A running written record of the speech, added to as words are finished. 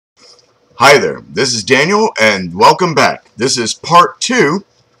Hi there, this is Daniel, and welcome back. This is part 2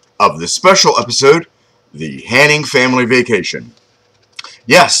 of the special episode, The Hanning Family Vacation.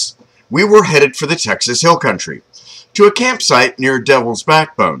 Yes, we were headed for the Texas Hill Country, to a campsite near Devil's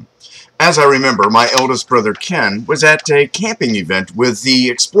Backbone. As I remember, my eldest brother Ken was at a camping event with the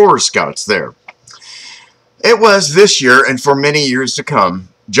Explorer Scouts there. It was this year, and for many years to come,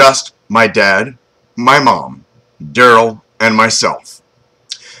 just my dad, my mom, Daryl, and myself.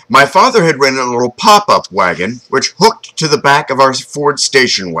 My father had rented a little pop-up wagon, which hooked to the back of our Ford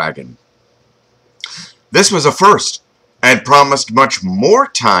station wagon. This was a first, and promised much more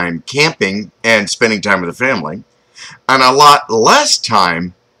time camping and spending time with the family, and a lot less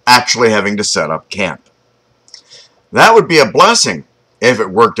time actually having to set up camp. That would be a blessing if it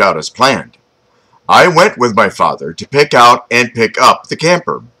worked out as planned. I went with my father to pick out and pick up the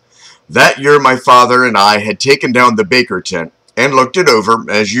camper. That year my father and I had taken down the Baker tent and looked it over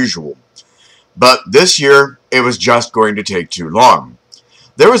as usual. But this year, it was just going to take too long.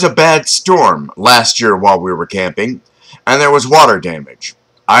 There was a bad storm last year while we were camping, and there was water damage.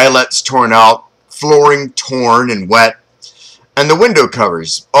 Eyelets torn out, flooring torn and wet, and the window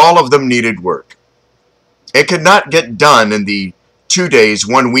covers, all of them needed work. It could not get done in the 2 days,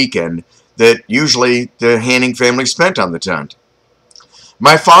 1 weekend that usually the Hanning family spent on the tent.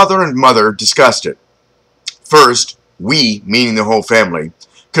 My father and mother discussed it. First, we, meaning the whole family,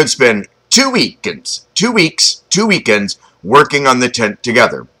 could spend 2 weekends working on the tent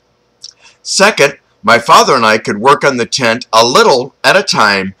together. Second, my father and I could work on the tent a little at a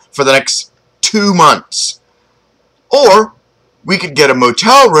time for the next 2 months. Or we could get a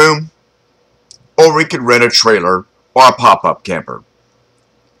motel room, or we could rent a trailer or a pop-up camper.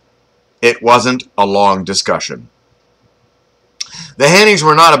 It wasn't a long discussion. The Hannings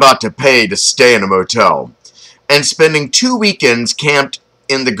were not about to pay to stay in a motel, and spending 2 weekends camped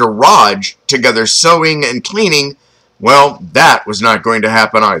in the garage together sewing and cleaning, well, that was not going to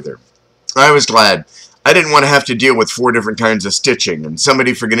happen either. I was glad. I didn't want to have to deal with 4 different kinds of stitching and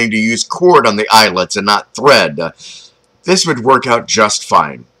somebody forgetting to use cord on the eyelets and not thread. This would work out just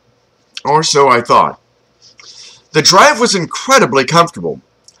fine. Or so I thought. The drive was incredibly comfortable.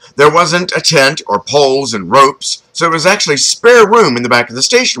 There wasn't a tent or poles and ropes, so there was actually spare room in the back of the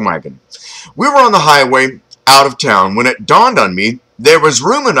station wagon. We were on the highway out of town when it dawned on me there was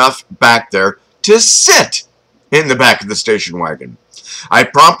room enough back there to sit in the back of the station wagon. I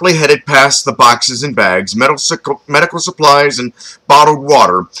promptly headed past the boxes and bags, medical supplies, and bottled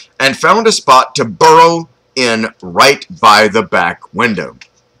water, and found a spot to burrow in right by the back window.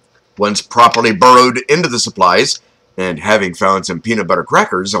 Once properly burrowed into the supplies, and having found some peanut butter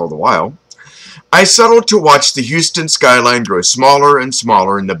crackers all the while, I settled to watch the Houston skyline grow smaller and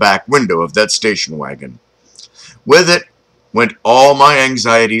smaller in the back window of that station wagon. With it went all my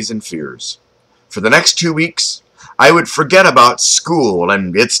anxieties and fears. For the next 2 weeks, I would forget about school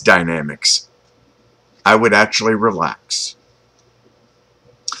and its dynamics. I would actually relax.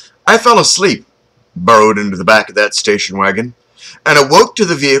 I fell asleep, burrowed into the back of that station wagon, and awoke to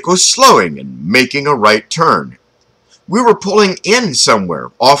the vehicle slowing and making a right turn. We were pulling in somewhere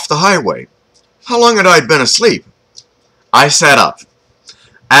off the highway. How long had I been asleep? I sat up.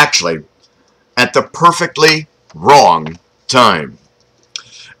 Actually, at the perfectly wrong time.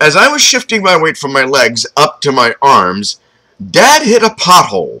 As I was shifting my weight from my legs up to my arms, Dad hit a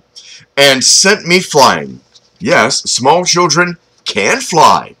pothole and sent me flying. Yes, small children can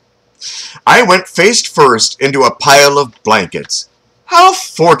fly. I went face first into a pile of blankets. How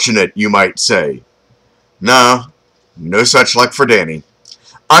fortunate, you might say. No such luck for Danny.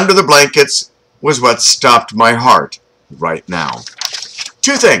 Under the blankets was what stopped my heart right now.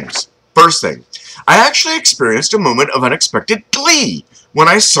 2 things. First thing, I actually experienced a moment of unexpected glee when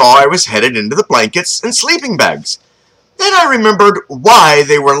I saw I was headed into the blankets and sleeping bags. Then I remembered why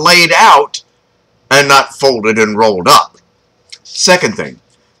they were laid out and not folded and rolled up. Second thing,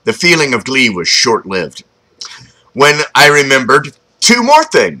 the feeling of glee was short-lived. When I remembered 2 more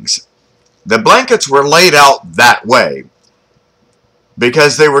things. The blankets were laid out that way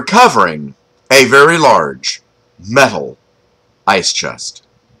because they were covering a very large metal ice chest.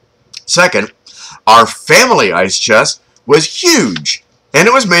 Second, our family ice chest was huge, and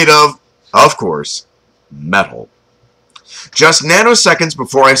it was made of course, metal. Just nanoseconds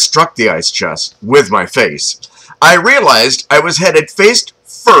before I struck the ice chest with my face, I realized I was headed face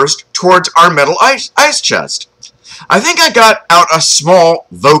first towards our metal ice chest. I think I got out a small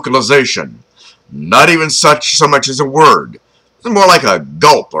vocalization. Not even so much as a word. It was more like a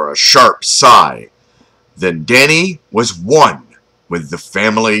gulp or a sharp sigh. Then Danny was one with the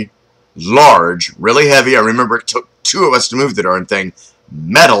family. Large, really heavy. I remember it took 2 of us to move the darn thing.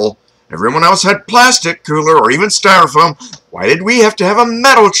 Metal Everyone else had plastic, cooler, or even styrofoam. Why did we have to have a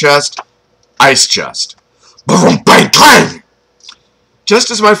metal chest? Ice chest. Boom, bang, clang!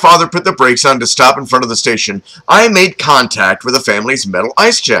 Just as my father put the brakes on to stop in front of the station, I made contact with the family's metal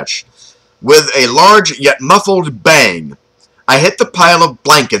ice chest. With a large yet muffled bang, I hit the pile of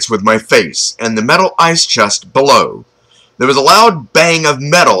blankets with my face and the metal ice chest below. There was a loud bang of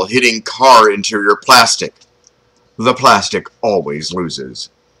metal hitting car interior plastic. The plastic always loses.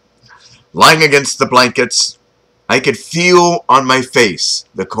 Lying against the blankets, I could feel on my face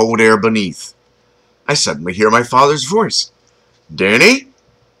the cold air beneath. I suddenly hear my father's voice. "Danny,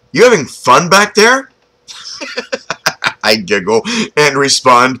 you having fun back there?" I giggle and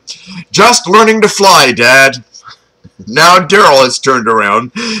respond, "Just learning to fly, Dad." Now Daryl has turned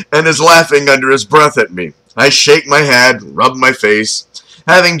around and is laughing under his breath at me. I shake my head, rub my face.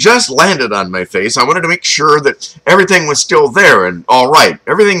 Having just landed on my face, I wanted to make sure that everything was still there and all right.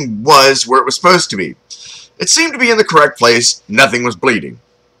 Everything was where it was supposed to be. It seemed to be in the correct place. Nothing was bleeding.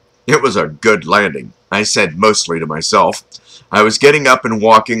 It was a good landing, I said mostly to myself. I was getting up and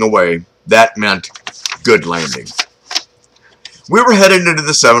walking away. That meant good landing. We were headed into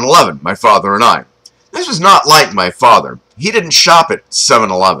the 7-Eleven, my father and I. This was not like my father. He didn't shop at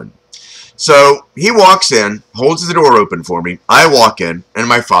 7-Eleven. So he walks in, holds the door open for me. I walk in, and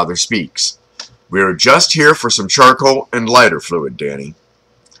my father speaks. "We are just here for some charcoal and lighter fluid, Danny."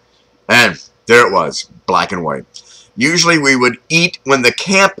 And there it was, black and white. Usually we would eat when the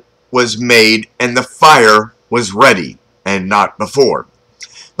camp was made and the fire was ready, and not before.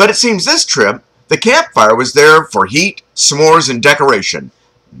 But it seems this trip, the campfire was there for heat, s'mores, and decoration.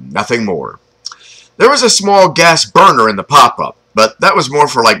 Nothing more. There was a small gas burner in the pop-up, but that was more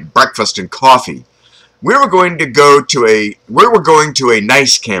for like breakfast and coffee. We were going to a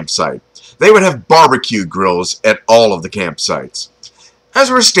nice campsite. They would have barbecue grills at all of the campsites.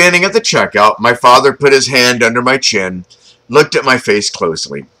 As we're standing at the checkout, my father put his hand under my chin, looked at my face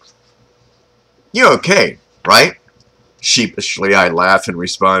closely. "You okay, right?" Sheepishly, I laugh and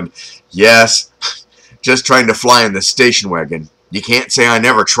respond, "Yes, just trying to fly in the station wagon. You can't say I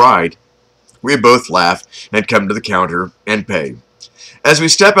never tried." We both laugh and come to the counter and pay. As we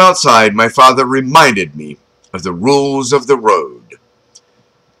step outside, my father reminded me of the rules of the road.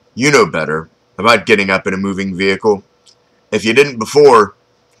 You know better about getting up in a moving vehicle. If you didn't before,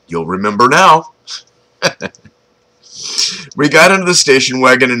 you'll remember now. We got into the station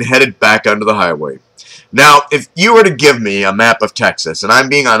wagon and headed back onto the highway. Now, if you were to give me a map of Texas, and I'm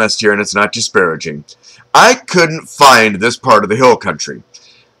being honest here and it's not disparaging, I couldn't find this part of the hill country.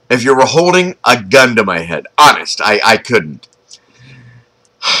 If you were holding a gun to my head, honest, I couldn't.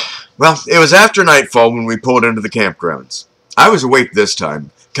 Well, it was after nightfall when we pulled into the campgrounds. I was awake this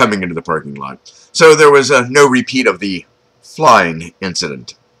time, coming into the parking lot, so there was no repeat of the flying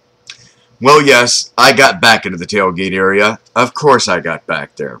incident. Well, yes, I got back into the tailgate area. Of course I got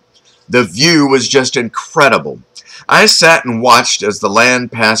back there. The view was just incredible. I sat and watched as the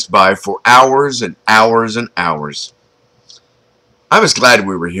land passed by for hours and hours and hours. I was glad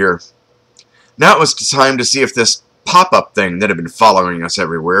we were here. Now it was time to see if this pop-up thing that had been following us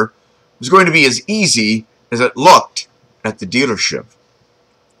everywhere was going to be as easy as it looked at the dealership.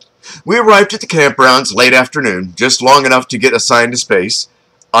 We arrived at the campgrounds late afternoon, just long enough to get assigned a space,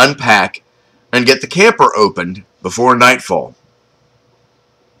 unpack, and get the camper opened before nightfall.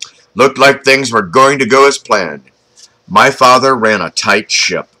 Looked like things were going to go as planned. My father ran a tight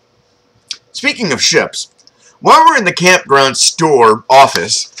ship. Speaking of ships, while we're in the campground store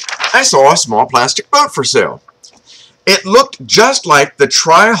office, I saw a small plastic boat for sale. It looked just like the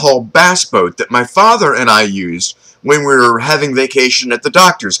tri-hull bass boat that my father and I used when we were having vacation at the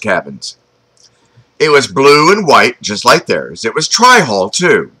doctor's cabins. It was blue and white, just like theirs. It was tri-hull,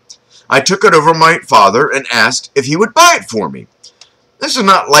 too. I took it over my father and asked if he would buy it for me. This is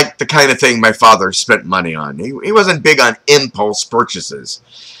not like the kind of thing my father spent money on. He wasn't big on impulse purchases,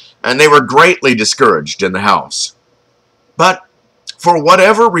 and they were greatly discouraged in the house. But, for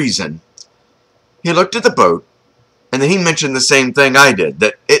whatever reason, he looked at the boat, and then he mentioned the same thing I did,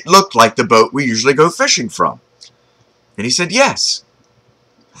 that it looked like the boat we usually go fishing from. And he said yes.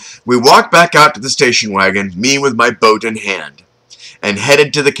 We walked back out to the station wagon, me with my boat in hand, and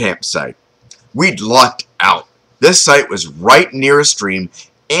headed to the campsite. We'd lucked out. This site was right near a stream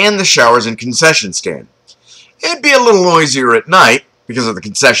and the showers and concession stand. It'd be a little noisier at night because of the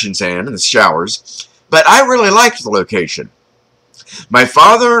concession stand and the showers, but I really liked the location. My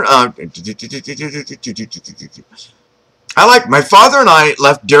father and I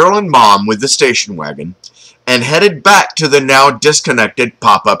left Daryl and Mom with the station wagon and headed back to the now disconnected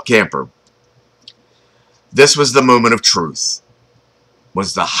pop-up camper. This was the moment of truth.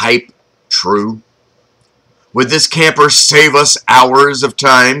 Was the hype true? Would this camper save us hours of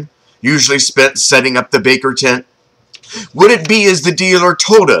time, usually spent setting up the baker tent? Would it be, as the dealer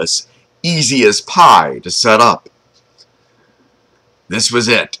told us, easy as pie to set up? This was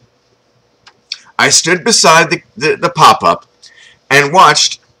it. I stood beside the pop-up and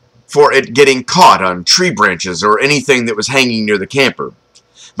watched for it getting caught on tree branches or anything that was hanging near the camper.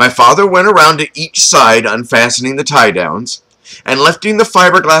 My father went around to each side, unfastening the tie-downs and lifting the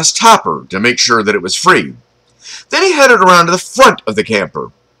fiberglass topper to make sure that it was free. Then he headed around to the front of the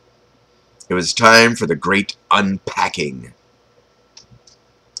camper. It was time for the great unpacking.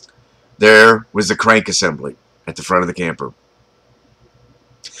 There was the crank assembly at the front of the camper.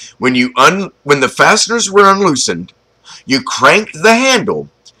 When the fasteners were unloosened, you cranked the handle,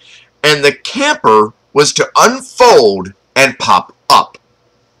 and the camper was to unfold and pop up.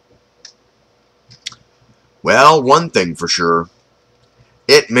 Well, one thing for sure,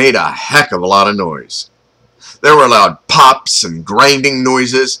 it made a heck of a lot of noise. There were loud pops and grinding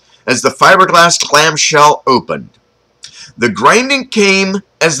noises as the fiberglass clamshell opened. The grinding came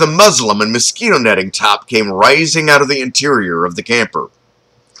as the muslin and mosquito netting top came rising out of the interior of the camper.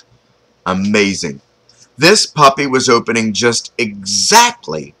 Amazing. This puppy was opening just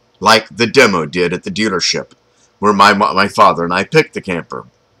exactly like the demo did at the dealership, where my father and I picked the camper.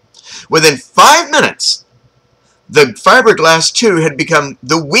 Within 5 minutes, the fiberglass too had become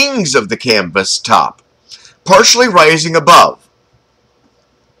the wings of the canvas top, partially rising above.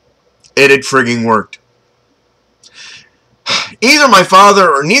 It had frigging worked. Neither my father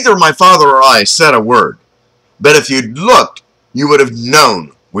or I said a word, but if you'd looked, you would have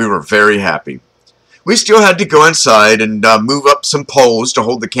known we were very happy. We still had to go inside and move up some poles to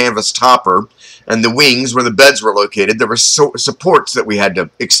hold the canvas topper and the wings where the beds were located. There were supports that we had to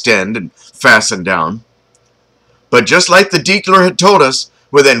extend and fasten down. But just like the dealer had told us,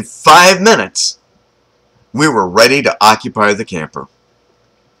 within 5 minutes, we were ready to occupy the camper.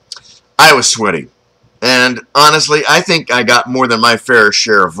 I was sweaty, and honestly, I think I got more than my fair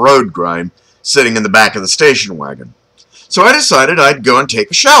share of road grime sitting in the back of the station wagon. So I decided I'd go and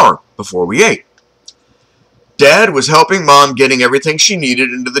take a shower before we ate. Dad was helping Mom getting everything she needed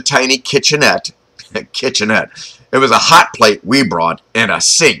into the tiny kitchenette. Kitchenette. It was a hot plate we brought and a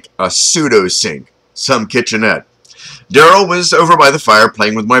sink, a pseudo sink, some kitchenette. Daryl was over by the fire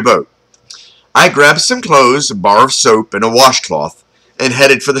playing with my boat. I grabbed some clothes, a bar of soap, and a washcloth, and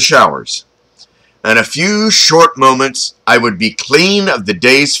headed for the showers. In a few short moments, I would be clean of the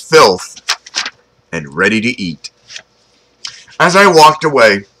day's filth and ready to eat. As I walked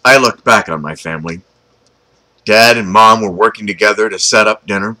away, I looked back on my family. Dad and Mom were working together to set up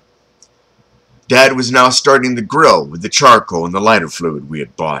dinner. Dad was now starting the grill with the charcoal and the lighter fluid we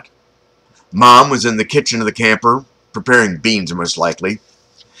had bought. Mom was in the kitchen of the camper, preparing beans most likely,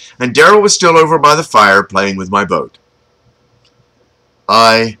 and Daryl was still over by the fire playing with my boat.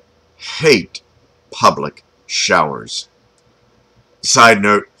 I hate public showers. Side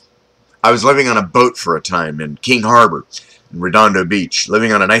note, I was living on a boat for a time in King Harbor, in Redondo Beach,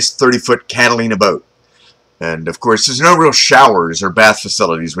 living on a nice 30-foot Catalina boat. And, of course, there's no real showers or bath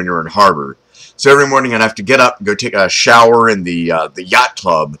facilities when you're in harbor. So every morning I'd have to get up and go take a shower in the yacht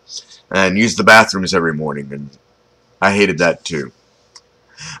club and use the bathrooms every morning. And I hated that, too.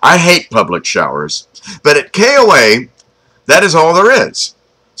 I hate public showers. But at KOA, that is all there is.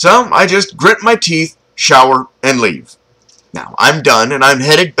 So I just grit my teeth, shower, and leave. Now, I'm done, and I'm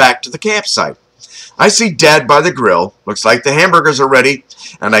headed back to the campsite. I see Dad by the grill. Looks like the hamburgers are ready,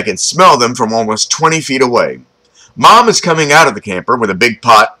 and I can smell them from almost 20 feet away. Mom is coming out of the camper with a big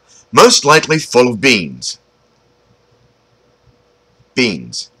pot, most likely full of beans.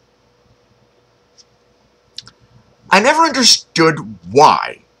 Beans. I never understood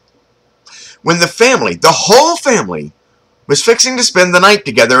why. When the family, the whole family, was fixing to spend the night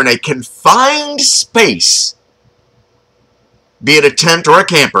together in a confined space, be it a tent or a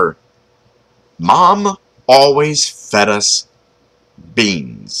camper, Mom always fed us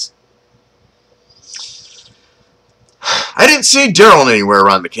beans. I didn't see Daryl anywhere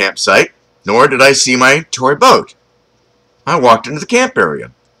around the campsite, nor did I see my toy boat. I walked into the camp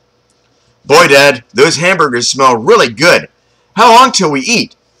area. Boy, Dad, those hamburgers smell really good. How long till we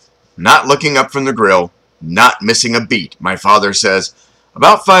eat? Not looking up from the grill, not missing a beat, my father says,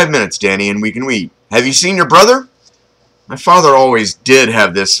 about 5 minutes, Danny, and we can eat. Have you seen your brother? My father always did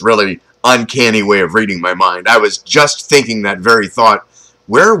have this really uncanny way of reading my mind. I was just thinking that very thought.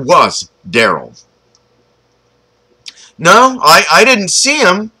 Where was Daryl? No, I didn't see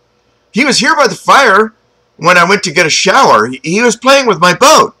him. He was here by the fire when I went to get a shower. He was playing with my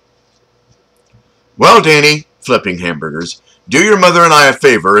boat. Well, Danny, flipping hamburgers, do your mother and I a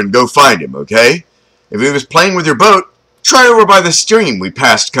favor and go find him, okay? If he was playing with your boat, try over by the stream we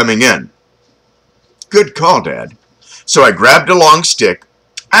passed coming in. Good call, Dad. So I grabbed a long stick.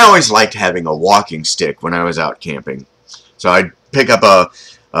 I always liked having a walking stick when I was out camping. So I'd pick up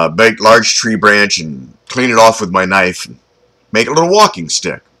a big, large tree branch and clean it off with my knife and make a little walking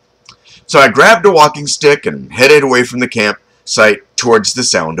stick. So I grabbed a walking stick and headed away from the campsite towards the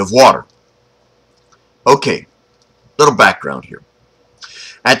sound of water. Okay, little background here.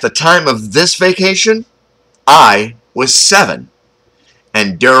 At the time of this vacation, I was 7,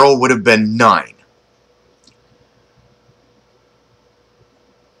 and Daryl would have been 9.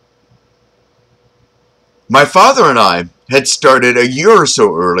 My father and I had started a year or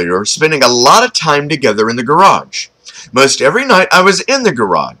so earlier, spending a lot of time together in the garage. Most every night I was in the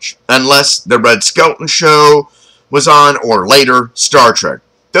garage, unless the Red Skelton show was on, or later, Star Trek.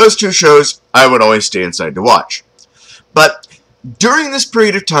 Those two shows I would always stay inside to watch. But during this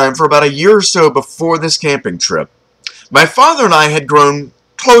period of time, for about a year or so before this camping trip, my father and I had grown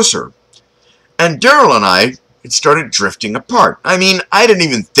closer, and Daryl and I had started drifting apart. I mean, I didn't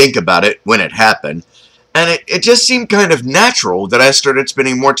even think about it when it happened, and it just seemed kind of natural that I started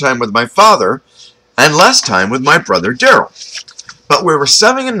spending more time with my father and less time with my brother Daryl. But we were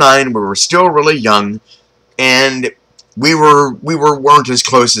 7 and 9, we were still really young, and we weren't as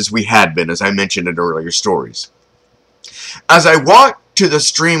close as we had been, as I mentioned in earlier stories. As I walked to the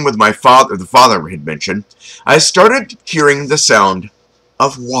stream with my father, the father had mentioned, I started hearing the sound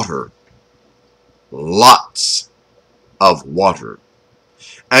of water. Lots of water.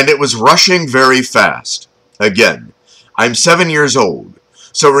 And it was rushing very fast. Again, I'm 7 years old,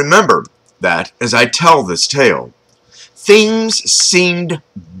 so remember that as I tell this tale, things seemed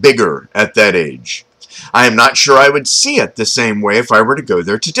bigger at that age. I am not sure I would see it the same way if I were to go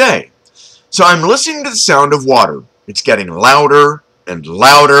there today. So I'm listening to the sound of water. It's getting louder and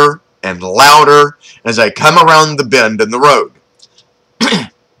louder and louder as I come around the bend in the road.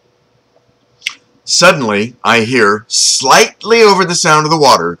 Suddenly, I hear, slightly over the sound of the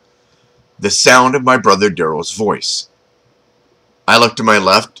water, the sound of my brother Daryl's voice. I look to my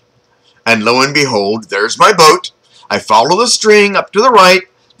left, and lo and behold, there's my boat. I follow the string up to the right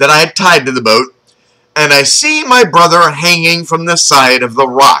that I had tied to the boat, and I see my brother hanging from the side of a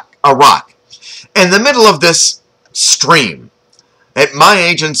rock, in the middle of this stream. At my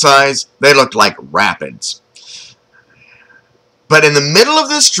age and size, they looked like rapids. But in the middle of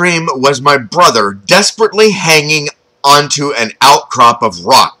the stream was my brother desperately hanging onto an outcrop of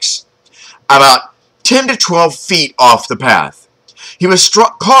rocks, about 10 to 12 feet off the path. He was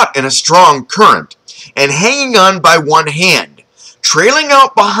caught in a strong current and hanging on by one hand. Trailing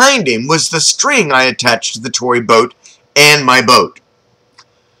out behind him was the string I attached to the toy boat and my boat.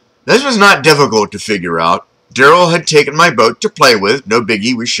 This was not difficult to figure out. Daryl had taken my boat to play with, no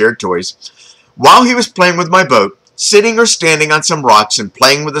biggie, we shared toys. While he was playing with my boat, sitting or standing on some rocks and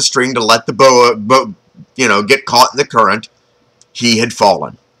playing with the string to let the boat, get caught in the current, he had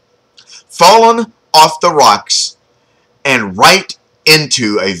fallen. Fallen off the rocks and right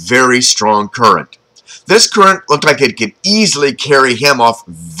into a very strong current. This current looked like it could easily carry him off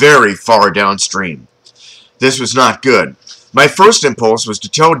very far downstream. This was not good. My first impulse was to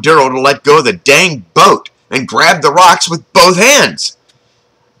tell Daryl to let go of the dang boat and grab the rocks with both hands.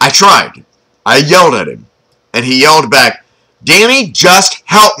 I tried. I yelled at him, and he yelled back, "Danny, just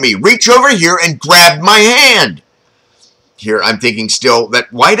help me. Reach over here and grab my hand." Here I'm thinking still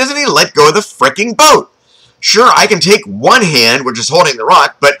that why doesn't he let go of the fricking boat? Sure, I can take one hand, which is holding the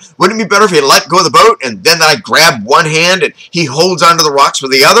rock, but wouldn't it be better if he let go of the boat and then I grab one hand and he holds onto the rocks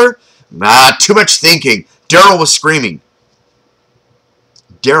with the other? Nah, too much thinking. Daryl was screaming.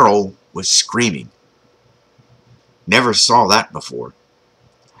 Daryl was screaming. Never saw that before.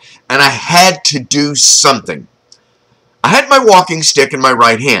 And I had to do something. I had my walking stick in my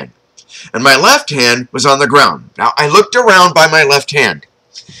right hand, and my left hand was on the ground. Now, I looked around by my left hand,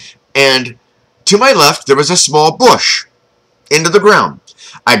 and to my left, there was a small bush into the ground.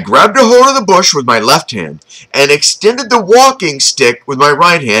 I grabbed a hold of the bush with my left hand and extended the walking stick with my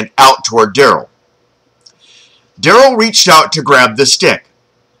right hand out toward Daryl. Daryl reached out to grab the stick,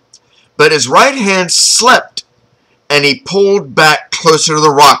 but his right hand slipped and he pulled back closer to the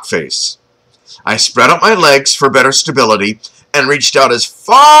rock face. I spread out my legs for better stability and reached out as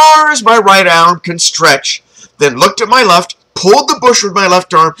far as my right arm can stretch, then looked at my left, pulled the bush with my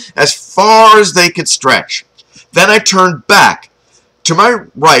left arm as far as they could stretch. Then I turned back to my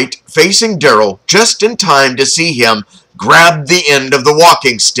right, facing Daryl, just in time to see him grab the end of the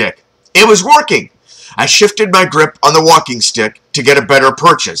walking stick. It was working. I shifted my grip on the walking stick to get a better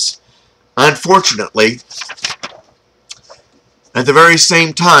purchase. Unfortunately, At the very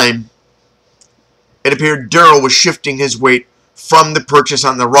same time, it appeared Daryl was shifting his weight from the purchase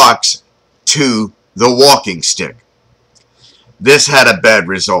on the rocks to the walking stick. This had a bad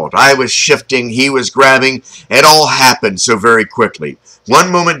result. I was shifting, he was grabbing. It all happened so very quickly.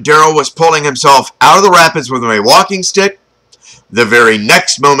 One moment Daryl was pulling himself out of the rapids with my walking stick. The very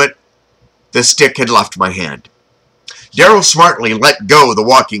next moment, the stick had left my hand. Daryl smartly let go of the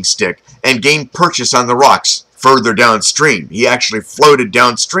walking stick and gained purchase on the rocks further downstream. He actually floated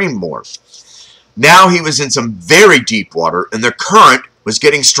downstream more. Now he was in some very deep water, and the current was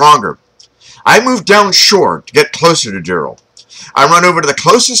getting stronger. I moved down shore to get closer to Daryl. I run over to the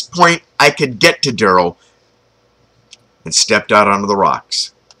closest point I could get to Daryl and stepped out onto the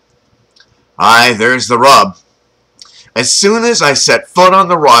rocks. Aye, there's the rub. As soon as I set foot on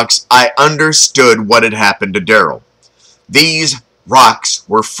the rocks, I understood what had happened to Daryl. These rocks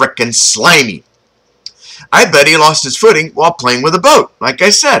were frickin' slimy. I bet he lost his footing while playing with a boat, like I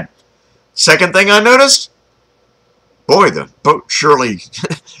said. Second thing I noticed, boy, the boat surely,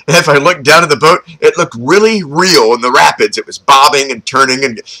 if I looked down at the boat, it looked really real in the rapids. It was bobbing and turning,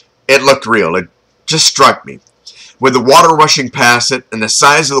 and it looked real. It just struck me. With the water rushing past it and the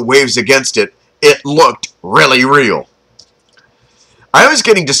size of the waves against it, it looked really real. I was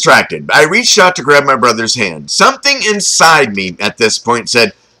getting distracted. I reached out to grab my brother's hand. Something inside me at this point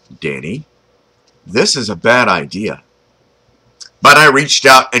said, Danny, this is a bad idea. But I reached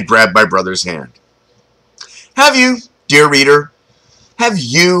out and grabbed my brother's hand. Have you, dear reader, have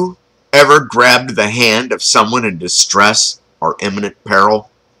you ever grabbed the hand of someone in distress or imminent peril?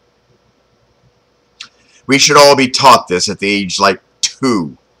 We should all be taught this at the age like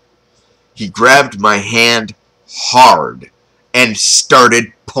 2. He grabbed my hand hard and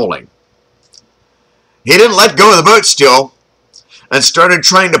started pulling. He didn't let go of the boat still and started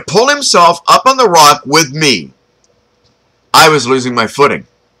trying to pull himself up on the rock with me. I was losing my footing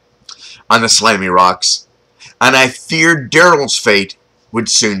on the slimy rocks, and I feared Daryl's fate would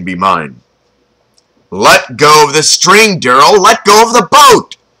soon be mine. Let go of the string, Daryl! Let go of the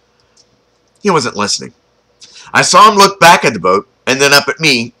boat! He wasn't listening. I saw him look back at the boat and then up at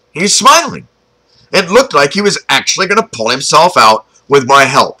me. He was smiling. It looked like he was actually going to pull himself out with my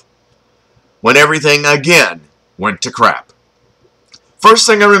help, when everything again went to crap. First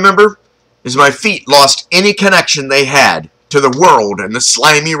thing I remember is my feet lost any connection they had to the world and the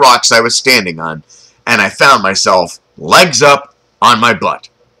slimy rocks I was standing on, and I found myself legs up on my butt.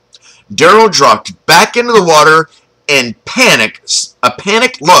 Daryl dropped back into the water, and a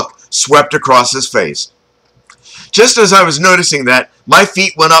panicked look swept across his face. Just as I was noticing that, my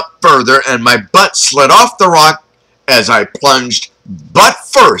feet went up further and my butt slid off the rock as I plunged butt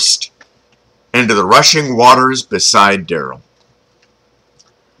first into the rushing waters beside Daryl.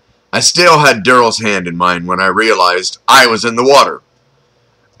 I still had Daryl's hand in mine when I realized I was in the water,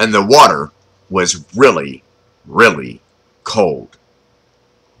 and the water was really, really cold.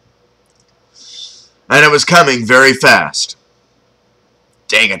 And it was coming very fast.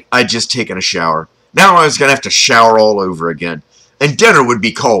 Dang it, I'd just taken a shower. Now I was going to have to shower all over again, and dinner would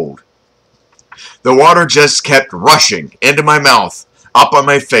be cold. The water just kept rushing into my mouth, up on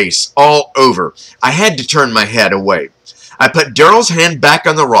my face, all over. I had to turn my head away. I put Daryl's hand back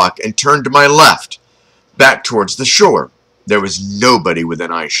on the rock and turned to my left, back towards the shore. There was nobody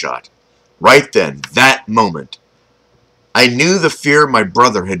within eyeshot. Right then, that moment, I knew the fear my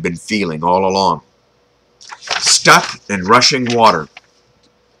brother had been feeling all along. Stuck in rushing water,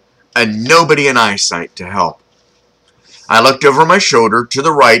 and nobody in eyesight to help. I looked over my shoulder to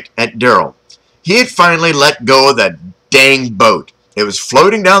the right at Daryl. He had finally let go of that dang boat. It was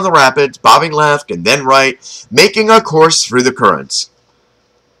floating down the rapids, bobbing left and then right, making a course through the currents.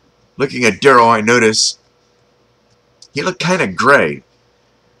 Looking at Daryl, I noticed he looked kind of gray.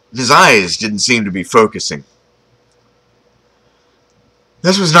 His eyes didn't seem to be focusing.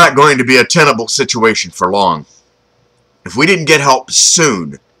 This was not going to be a tenable situation for long. If we didn't get help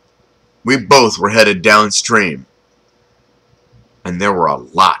soon, we both were headed downstream, and there were a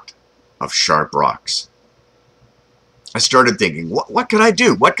lot of sharp rocks. I started thinking, what could I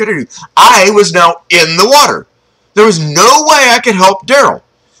do? What could I do? I was now in the water. There was no way I could help Daryl,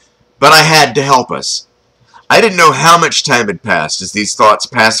 but I had to help us. I didn't know how much time had passed as these thoughts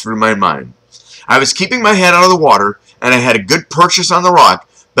passed through my mind. I was keeping my head out of the water, and I had a good purchase on the rock,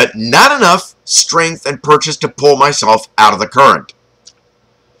 but not enough strength and purchase to pull myself out of the current.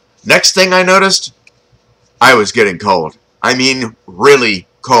 Next thing I noticed, I was getting cold. I mean, really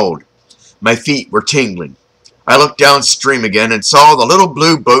cold. My feet were tingling. I looked downstream again and saw the little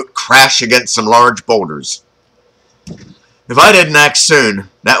blue boat crash against some large boulders. If I didn't act soon,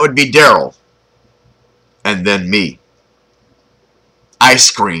 that would be Daryl, and then me. I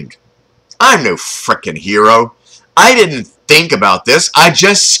screamed. I'm no frickin' hero. I didn't think about this. I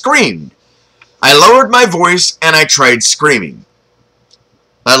just screamed. I lowered my voice and I tried screaming.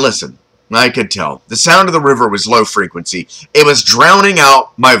 Now listen, I could tell. The sound of the river was low frequency. It was drowning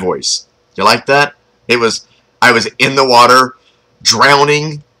out my voice. You like that? I was in the water,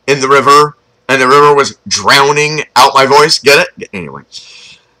 drowning in the river, and the river was drowning out my voice. Get it? Anyway.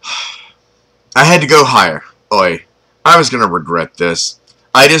 I had to go higher. Oi, I was going to regret this.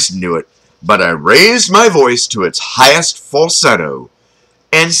 I just knew it. But I raised my voice to its highest falsetto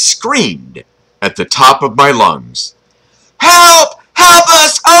and screamed at the top of my lungs. Help! Help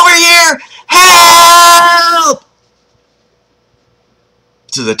us! Over here! Help!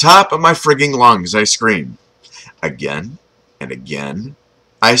 To the top of my frigging lungs, I screamed. Again and again,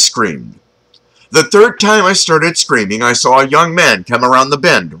 I screamed. The third time I started screaming, I saw a young man come around the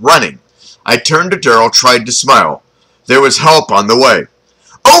bend, running. I turned to Daryl, tried to smile. There was help on the way.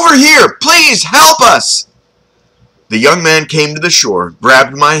 Over here! Please help us! The young man came to the shore,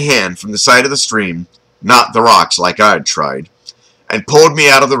 grabbed my hand from the side of the stream, not the rocks like I'd tried, and pulled me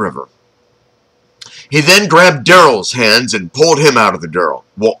out of the river. He then grabbed Daryl's hands and pulled him out of the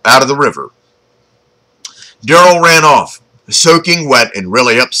river. Daryl ran off, soaking wet and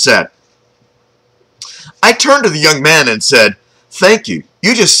really upset. I turned to the young man and said, "Thank you.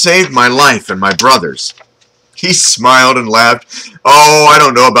 You just saved my life and my brother's." He smiled and laughed. "Oh, I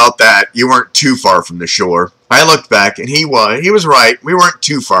don't know about that. You weren't too far from the shore." I looked back, and he was right. We weren't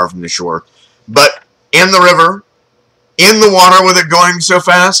too far from the shore. But in the river, in the water with it going so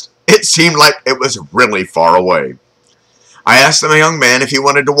fast, it seemed like it was really far away. I asked the young man if he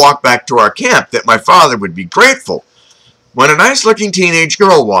wanted to walk back to our camp, that my father would be grateful. When a nice-looking teenage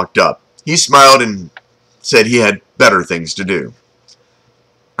girl walked up, he smiled and said he had better things to do.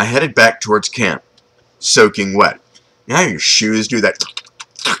 I headed back towards camp, soaking wet. You know how your shoes do that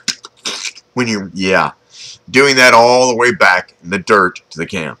when doing that all the way back in the dirt to the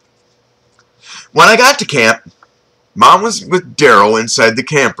camp. When I got to camp, Mom was with Daryl inside the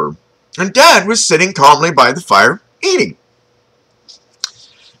camper, and Dad was sitting calmly by the fire, eating.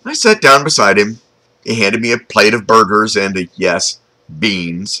 I sat down beside him. He handed me a plate of burgers and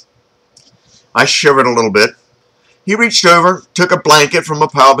beans. I shivered a little bit. He reached over, took a blanket from a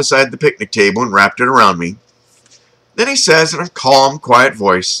pile beside the picnic table and wrapped it around me. Then he says in a calm, quiet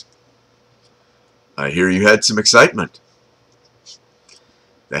voice, "I hear you had some excitement."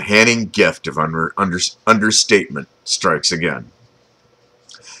 The Hanning gift of understatement strikes again.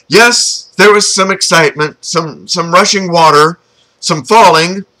 Yes, there was some excitement, some rushing water, some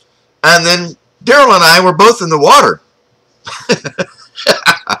falling, and then Daryl and I were both in the water.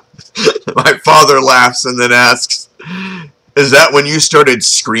 My father laughs and then asks, "Is that when you started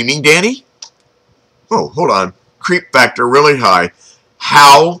screaming, Danny?" Oh, hold on. Creep factor really high.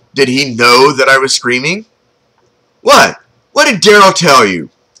 How did he know that I was screaming? What? What did Daryl tell you?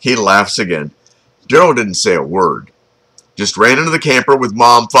 He laughs again. Daryl didn't say a word. Just ran into the camper with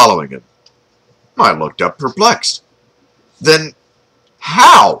Mom following him. I looked up perplexed. Then,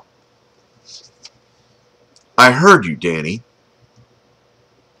 how? I heard you, Danny.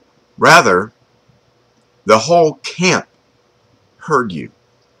 Rather, the whole camp heard you.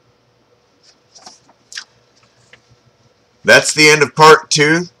 That's the end of part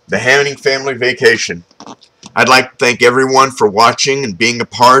 2, the Hanning Family Vacation. I'd like to thank everyone for watching and being a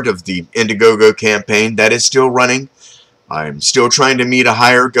part of the Indiegogo campaign. That is still running. I'm still trying to meet a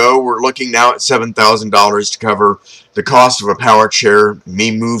higher goal. We're looking now at $7,000 to cover the cost of a power chair,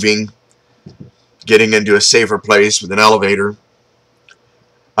 me moving, getting into a safer place with an elevator.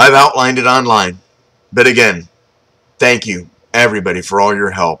 I've outlined it online. But again, thank you, everybody, for all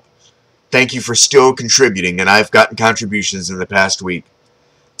your help. Thank you for still contributing, and I've gotten contributions in the past week.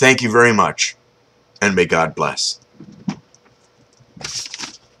 Thank you very much, and may God bless.